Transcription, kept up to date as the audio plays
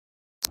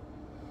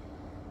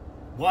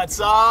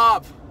What's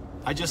up?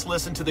 I just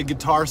listened to the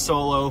guitar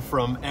solo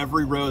from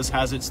Every Rose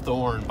Has Its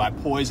Thorn by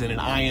Poison, and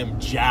I am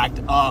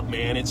jacked up,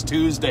 man. It's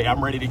Tuesday.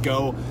 I'm ready to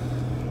go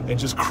and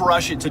just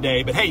crush it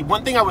today. But hey,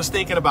 one thing I was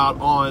thinking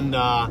about on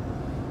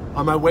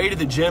my way to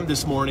the gym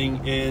this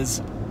morning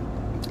is,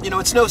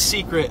 it's no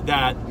secret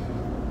that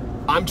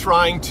I'm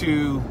trying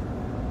to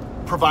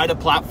provide a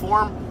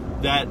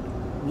platform that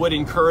would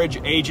encourage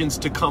agents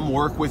to come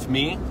work with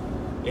me.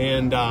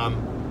 And,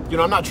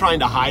 I'm not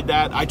trying to hide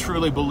that. I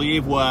truly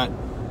believe what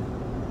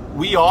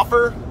we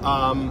offer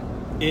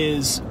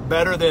is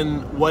better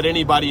than what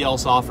anybody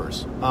else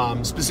offers,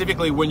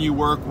 specifically when you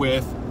work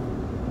with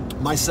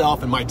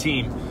myself and my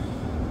team.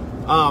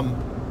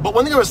 But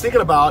one thing I was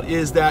thinking about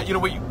is that,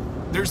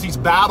 there's these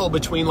battle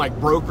between like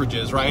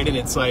brokerages, right? And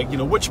it's like,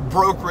 which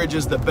brokerage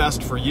is the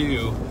best for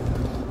you?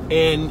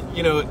 And,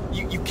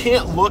 you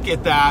can't look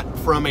at that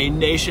from a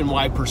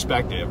nationwide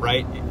perspective,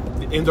 right?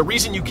 And the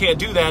reason you can't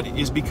do that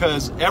is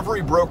because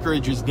every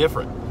brokerage is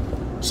different.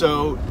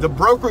 So the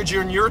brokerage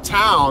in your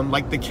town,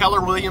 like the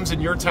Keller Williams in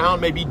your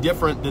town, may be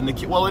different than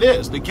it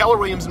is. The Keller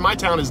Williams in my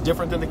town is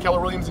different than the Keller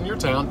Williams in your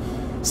town.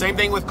 Same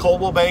thing with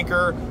Coldwell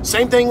Banker.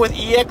 Same thing with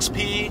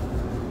EXP.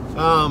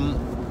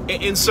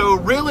 And so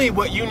really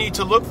what you need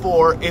to look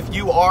for if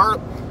you are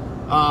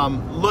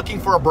looking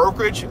for a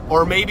brokerage,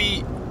 or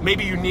maybe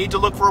you need to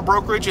look for a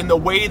brokerage, and the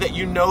way that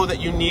you know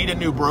that you need a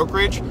new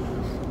brokerage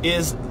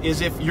is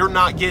if you're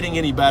not getting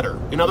any better.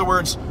 In other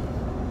words,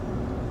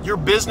 your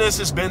business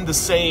has been the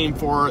same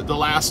for the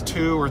last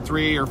 2 or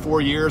 3 or 4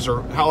 years,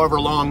 or however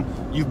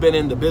long you've been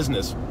in the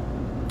business,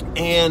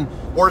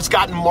 or it's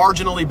gotten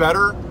marginally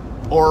better,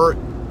 or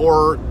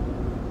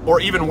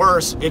even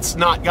worse, it's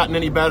not gotten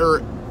any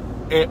better,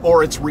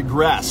 or it's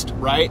regressed,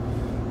 right?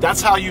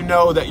 That's how you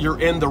know that you're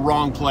in the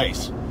wrong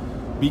place,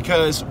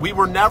 because we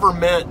were never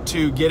meant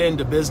to get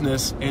into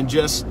business and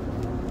just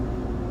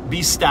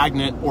be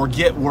stagnant or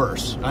get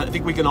worse. I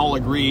think we can all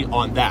agree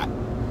on that.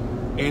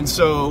 And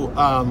so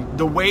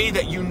the way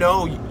that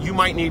you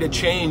might need a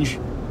change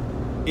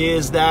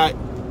is that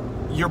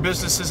your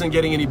business isn't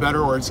getting any better,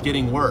 or it's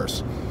getting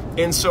worse.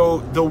 And so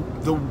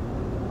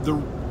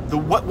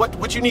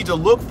what you need to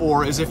look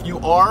for is, if you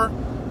are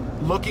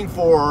looking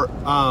for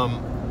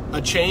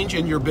a change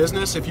in your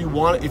business, if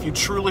you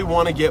truly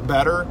want to get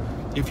better,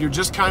 if you're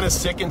just kind of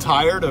sick and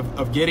tired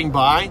of getting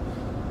by,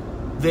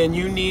 then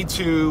you need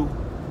to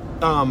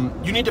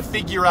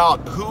figure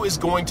out who is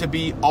going to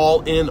be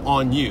all in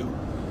on you.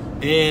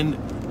 And,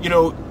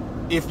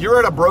 if you're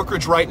at a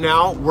brokerage right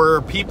now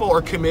where people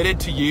are committed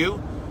to you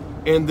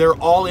and they're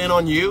all in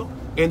on you,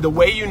 and the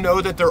way you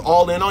know that they're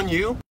all in on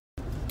you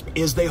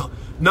is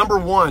number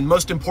one,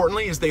 most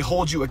importantly, is they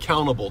hold you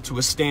accountable to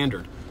a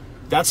standard.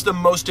 That's the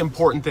most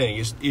important thing,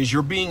 is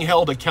you're being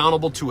held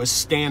accountable to a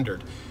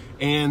standard.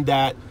 And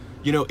that,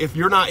 if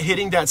you're not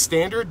hitting that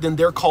standard, then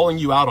they're calling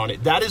you out on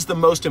it. That is the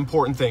most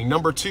important thing.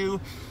 Number two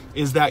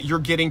is that you're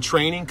getting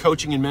training,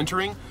 coaching, and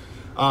mentoring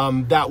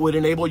that would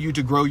enable you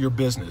to grow your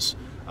business.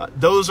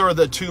 Those are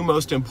the two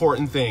most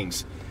important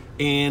things.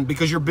 And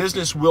because your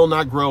business will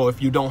not grow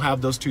if you don't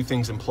have those two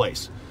things in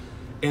place.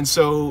 And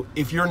so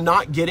if you're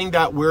not getting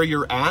that where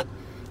you're at,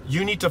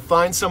 you need to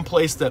find some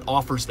place that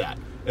offers that.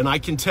 And I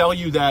can tell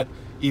you that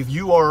if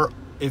you are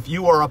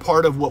a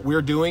part of what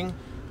we're doing,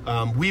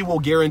 we will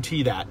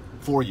guarantee that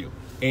for you.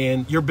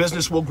 And your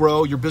business will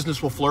grow, your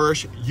business will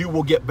flourish, you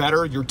will get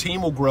better, your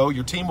team will grow,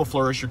 your team will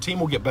flourish, your team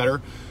will get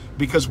better,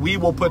 because we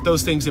will put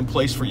those things in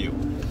place for you.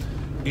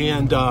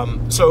 And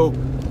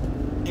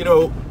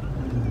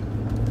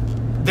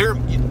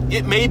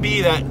it may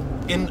be that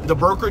in the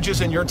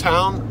brokerages in your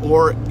town,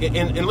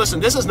 and listen,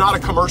 this is not a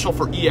commercial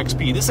for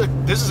EXP.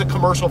 This is a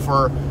commercial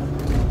for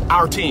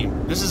our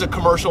team. This is a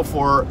commercial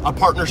for a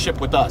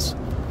partnership with us.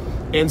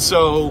 And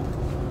so,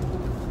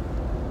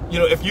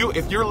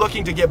 if you're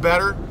looking to get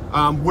better,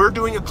 we're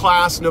doing a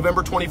class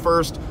November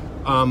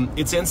 21st.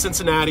 It's in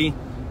Cincinnati.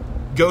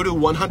 Go to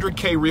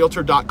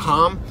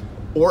 100krealtor.com,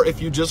 or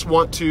if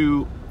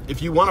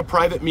you want a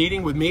private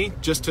meeting with me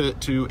just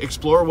to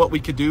explore what we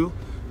could do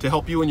to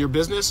help you in your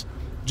business,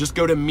 just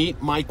go to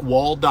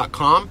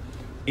meetmikewall.com,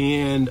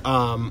 and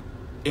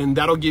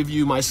that'll give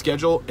you my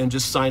schedule, and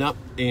just sign up,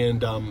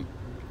 and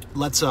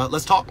let's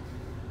talk.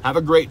 Have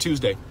a great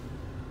Tuesday.